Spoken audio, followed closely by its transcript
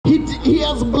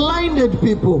has blinded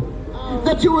people,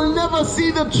 that you will never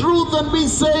see the truth and be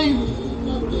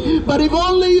saved. But if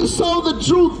only you saw the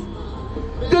truth,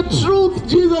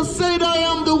 Jesus said, I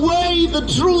am the way, the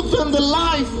truth, and the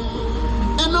life.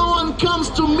 And no one comes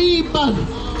to me but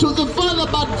to the Father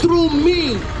but through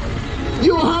me.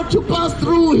 You have to pass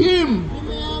through Him.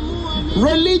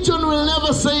 Religion will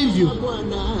never save you.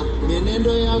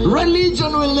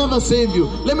 Religion will never save you.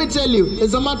 Let me tell you,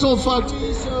 as a matter of fact,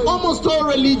 almost all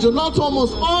religion, not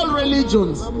almost all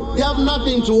religions, they have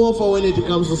nothing to offer when it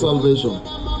comes to salvation.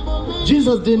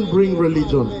 Jesus didn't bring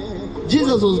religion.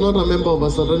 Jesus was not a member of a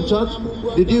certain church.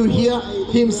 Did you hear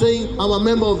Him saying, I'm a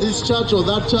member of this church or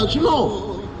that church? No.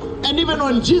 And even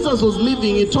when Jesus was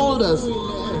living, He told us,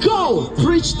 go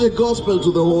preach the gospel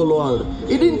to the whole world.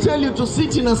 He didn't tell you to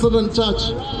sit in a certain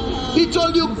church. He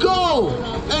told you, go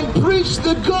and preach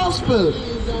the gospel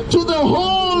to the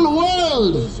whole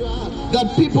world,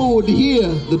 that people would hear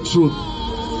the truth.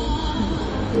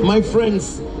 My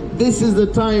friends, this is the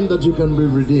time that you can be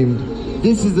redeemed.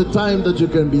 This is the time that you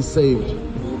can be saved.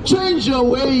 Change your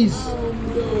ways.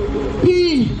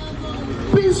 Be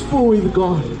peaceful with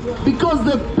God, because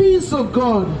the peace of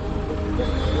God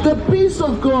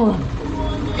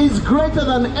is greater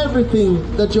than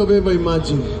everything that you've ever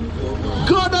imagined.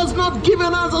 God has not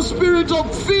given us a spirit of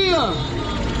fear,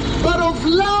 but of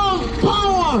love,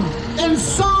 power, and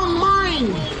sound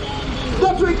mind,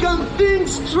 that we can think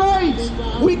straight,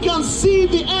 we can see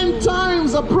the end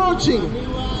times approaching.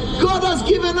 God has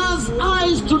given us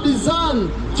eyes to discern,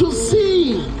 to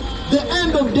see the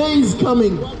end of days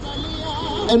coming.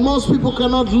 And most people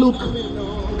cannot look.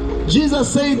 Jesus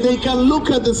said they can look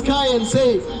at the sky and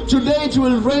say, today it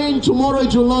will rain, tomorrow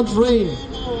it will not rain.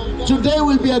 Today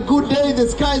will be a good day, the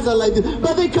skies are like this.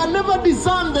 But they can never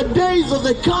discern the days of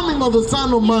the coming of the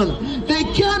Son of Man. They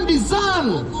can't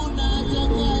discern.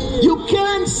 You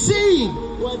can't see.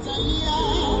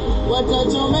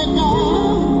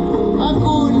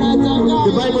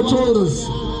 The Bible told us,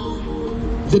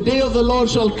 the day of the Lord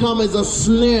shall come as a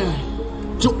snare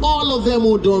to all of them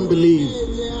who don't believe.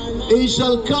 He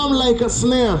shall come like a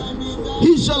snare.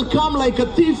 He shall come like a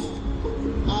thief.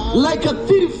 Like a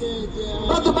thief.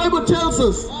 But the Bible tells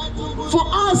us, for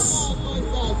us,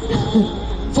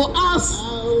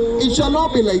 it shall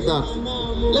not be like that.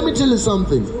 Let me tell you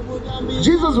something.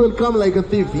 Jesus will come like a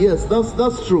thief. Yes,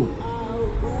 that's true.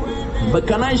 But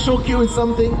can I shock you with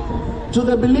something? To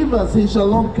the believers, He shall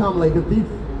not come like a thief.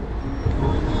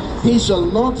 He shall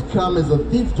not come as a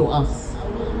thief to us.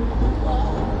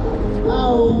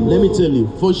 Let me tell you,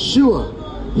 for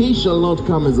sure, He shall not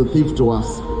come as a thief to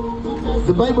us.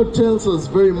 The Bible tells us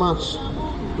very much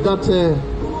that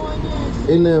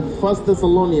in 1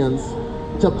 Thessalonians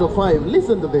chapter 5,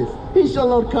 listen to this, He shall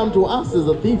not come to us as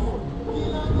a thief.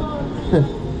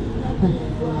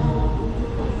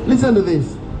 Listen to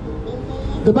this.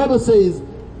 The Bible says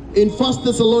in 1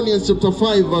 Thessalonians chapter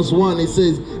 5 verse 1, it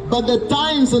says, but the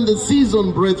times and the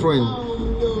season, brethren,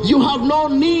 you have no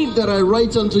need that I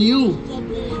write unto you.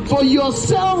 For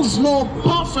yourselves know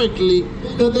perfectly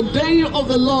that the day of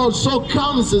the Lord so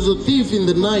comes as a thief in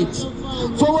the night.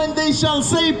 For when they shall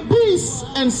say peace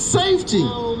and safety,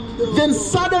 then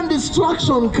sudden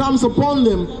destruction comes upon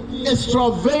them, as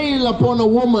travail upon a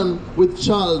woman with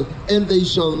child, and they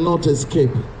shall not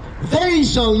escape. They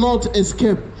shall not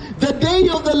escape. The day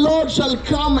of the Lord shall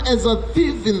come as a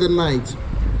thief in the night.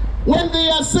 When they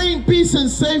are saying peace and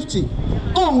safety,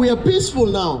 oh, we are peaceful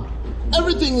now.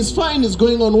 Everything is fine, it's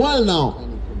going on well now.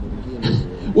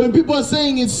 When people are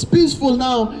saying it's peaceful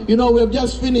now, you know, we have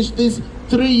just finished this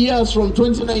 3 years from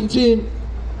 2019.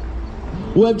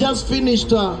 We have just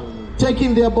finished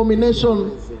taking the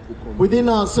abomination within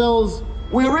ourselves.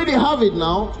 We already have it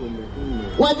now.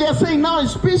 When they are saying now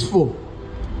it's peaceful,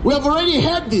 we have already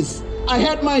had this. I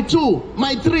had my 2,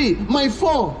 my 3, my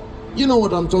 4. You know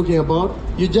what I'm talking about.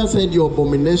 You just had your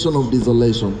abomination of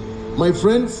desolation. My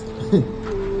friends,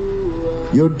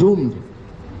 you're doomed.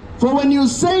 For when you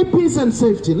say peace and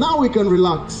safety, now we can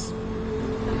relax.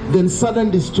 Then sudden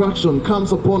destruction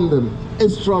comes upon them,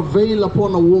 as travail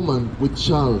upon a woman with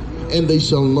child, and they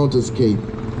shall not escape.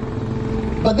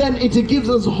 But then it gives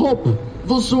us hope,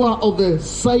 those who are of the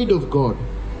side of God,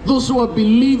 those who are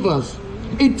believers.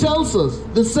 It tells us,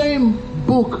 the same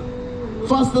book,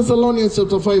 1 Thessalonians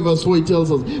chapter 5 verse 4, it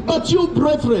tells us, but you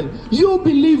brethren, you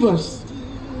believers,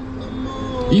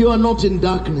 you are not in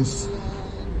darkness,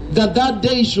 that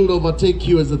day should overtake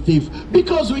you as a thief.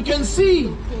 Because we can see,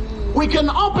 we can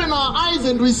open our eyes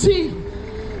and we see,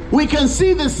 we can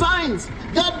see the signs.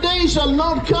 That day shall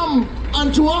not come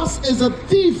unto us as a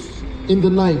thief in the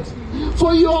night.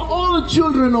 For you are all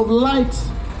children of light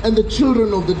and the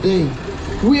children of the day.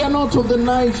 We are not of the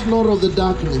night nor of the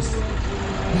darkness.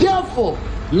 Therefore,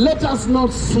 let us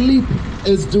not sleep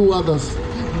as do others,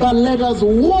 but let us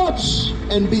watch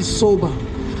and be sober.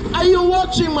 Are you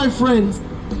watching, my friends?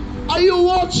 Are you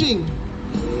watching?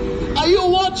 Are you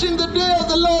watching the day of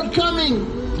the Lord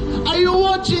coming? Are you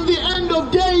watching the end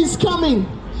of days coming?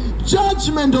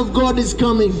 Judgment of God is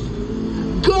coming.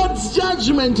 God's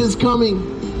judgment is coming.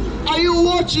 Are you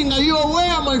watching? Are you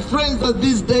aware, my friends, that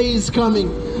this day is coming?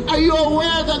 Are you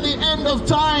aware that the end of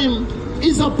time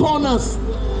is upon us?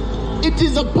 It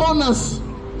is upon us.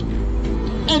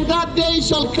 And that day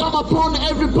shall come upon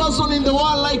every person in the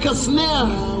world like a snare.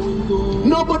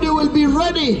 Nobody will be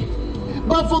ready.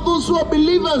 But for those who are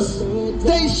believers,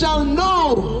 they shall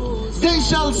know, they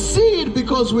shall see it,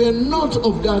 because we are not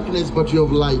of darkness but we are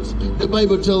of light. The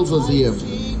Bible tells us here,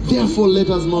 therefore let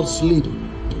us not sleep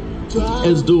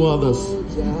as do others,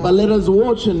 but let us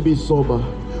watch and be sober.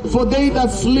 For they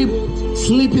that sleep,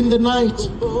 sleep in the night,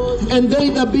 and they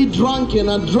that be drunken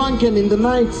are drunken in the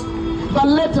night. But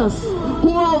let us,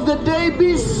 who are of the day,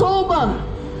 be sober,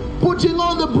 putting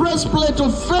on the breastplate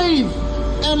of faith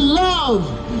and love,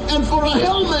 and for a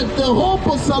helmet the hope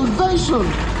of salvation.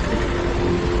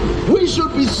 We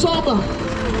should be sober,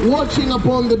 watching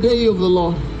upon the day of the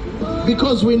Lord,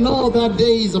 because we know that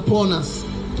day is upon us.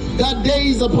 That day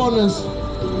is upon us.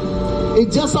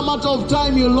 It's just a matter of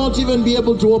time. You'll not even be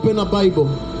able to open a Bible.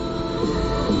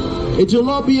 It will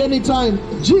not be any time.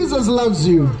 Jesus loves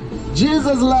you.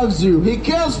 Jesus loves you. He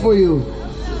cares for you.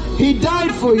 He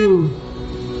died for you.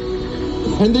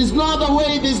 And there's no other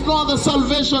way, there's no other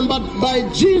salvation but by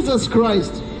Jesus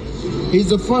Christ. He's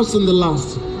the first and the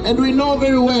last. And we know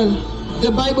very well,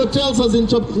 the Bible tells us in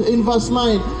verse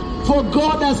 9, for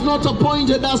God has not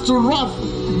appointed us to wrath,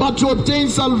 but to obtain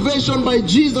salvation by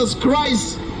Jesus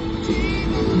Christ.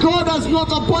 God has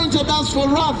not appointed us for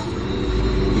wrath,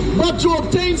 but to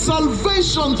obtain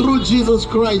salvation through Jesus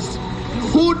Christ,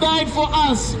 who died for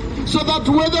us, so that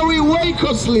whether we wake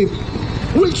or sleep,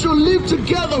 we should live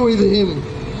together with Him.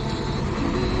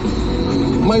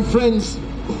 My friends,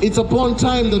 it's upon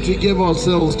time that we give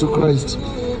ourselves to Christ.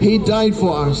 He died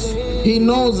for us. He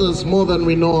knows us more than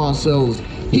we know ourselves.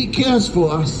 He cares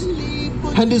for us,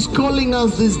 and is calling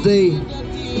us this day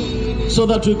so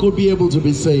that we could be able to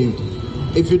be saved.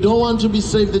 If you don't want to be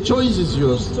saved, the choice is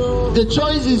yours. The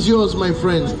choice is yours, my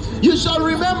friends. You shall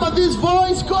remember this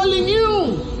voice calling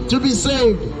you to be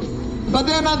saved. But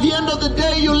then at the end of the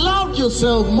day, you loved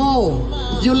yourself more.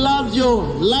 You loved your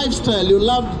lifestyle. You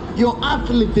loved your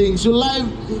earthly things. You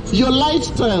loved your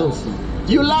lifestyles.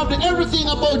 You loved everything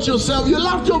about yourself. You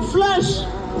loved your flesh.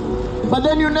 But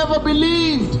then you never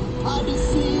believed.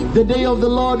 The day of the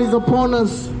Lord is upon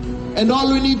us, and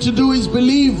all we need to do is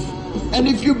believe. And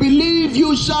if you believe,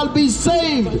 you shall be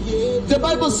saved. The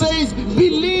Bible says,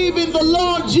 believe in the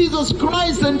Lord Jesus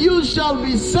Christ and you shall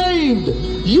be saved,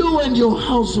 you and your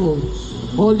household.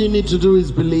 All you need to do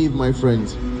is believe, my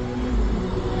friends.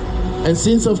 And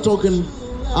since I've talked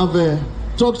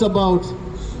about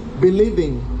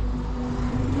believing,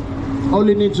 all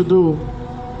you need to do,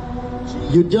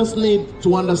 you just need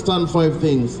to understand 5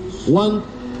 things. 1,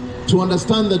 to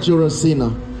understand that you're a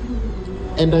sinner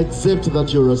and accept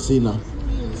that you're a sinner.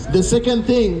 The second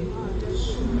thing,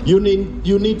 you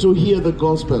need to hear the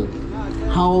gospel,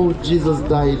 how Jesus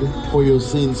died for your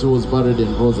sins, who was buried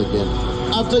and rose again.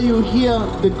 After you hear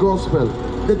the gospel,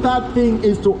 the third thing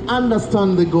is to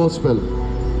understand the gospel.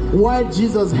 Why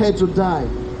Jesus had to die?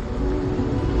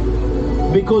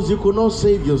 Because you could not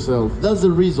save yourself. That's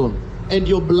the reason. And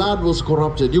your blood was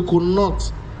corrupted. You could not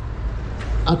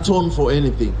atone for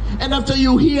anything. And after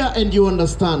you hear and you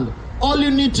understand, all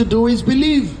you need to do is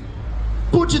believe.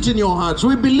 Put it in your hearts.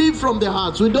 We believe from the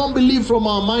hearts. We don't believe from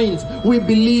our minds. We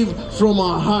believe from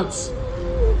our hearts.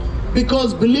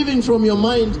 Because believing from your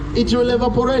mind, it will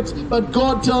evaporate. But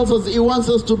God tells us He wants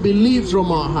us to believe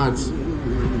from our hearts.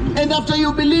 And after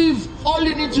you believe, all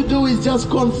you need to do is just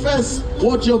confess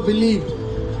what you've believed.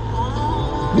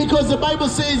 Because the Bible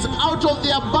says, out of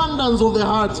the abundance of the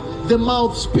heart, the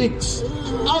mouth speaks.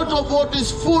 Out of what is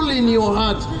full in your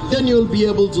heart, then you'll be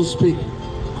able to speak.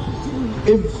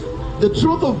 If the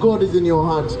truth of God is in your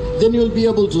heart, then you'll be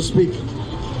able to speak.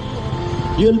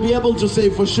 You'll be able to say,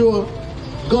 for sure,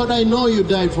 God, I know you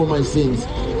died for my sins.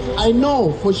 I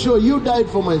know for sure you died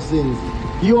for my sins.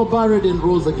 You are buried and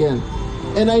rose again.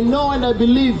 And I know and I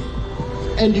believe,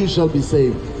 and you shall be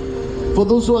saved. For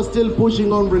those who are still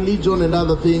pushing on religion and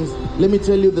other things, let me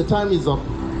tell you, the time is up.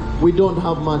 We don't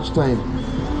have much time.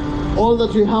 All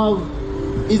that we have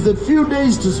is a few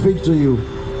days to speak to you,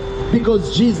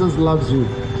 because Jesus loves you.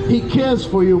 He cares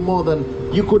for you more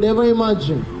than you could ever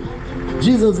imagine.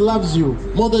 Jesus loves you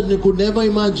more than you could ever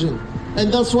imagine.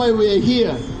 And that's why we are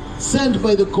here, sent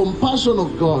by the compassion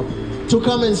of God to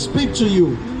come and speak to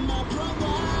you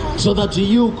so that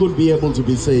you could be able to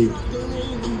be saved.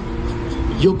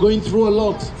 You're going through a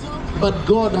lot, but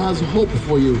God has hope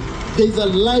for you. There's a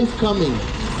life coming,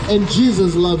 and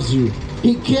Jesus loves you.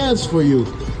 He cares for you,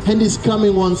 and He's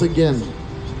coming once again.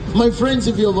 My friends,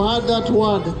 if you've heard that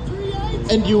word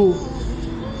and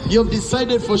you've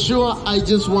decided for sure, I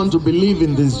just want to believe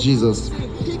in this Jesus,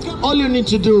 all you need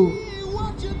to do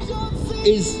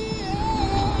is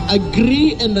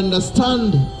agree and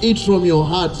understand it from your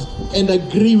heart and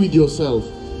agree with yourself.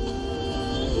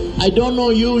 I don't know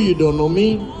you, you don't know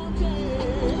me.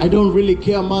 I don't really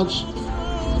care much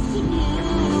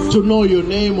to know your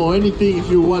name or anything.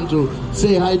 If you want to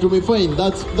say hi to me, fine,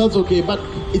 that's okay. But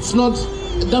that's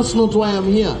not why I'm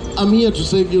here. I'm here to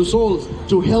save your souls,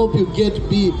 to help you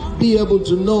be able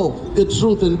to know the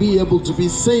truth and be able to be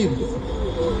saved.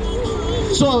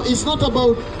 So it's not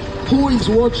about who is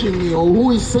watching me or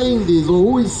who is saying this or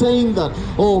who is saying that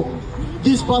or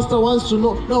this pastor wants to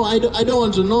know. No, I don't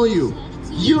want to know you.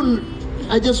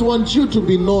 I just want you to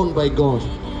be known by God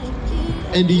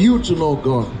and you to know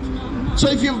God. So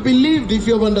if you've believed, if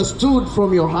you've understood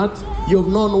from your heart, you've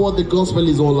known what the gospel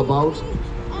is all about,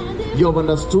 you've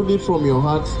understood it from your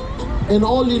heart, and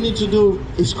all you need to do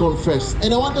is confess.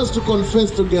 And I want us to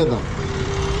confess together.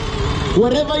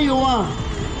 Wherever you are,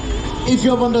 if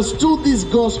you have understood this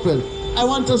gospel, I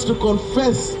want us to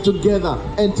confess together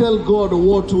and tell God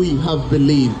what we have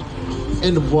believed.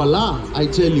 And voila, I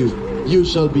tell you, you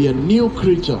shall be a new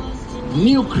creature,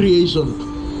 new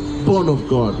creation, born of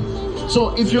God.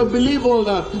 So if you believe all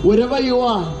that, wherever you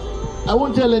are, I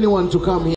won't tell anyone to come here.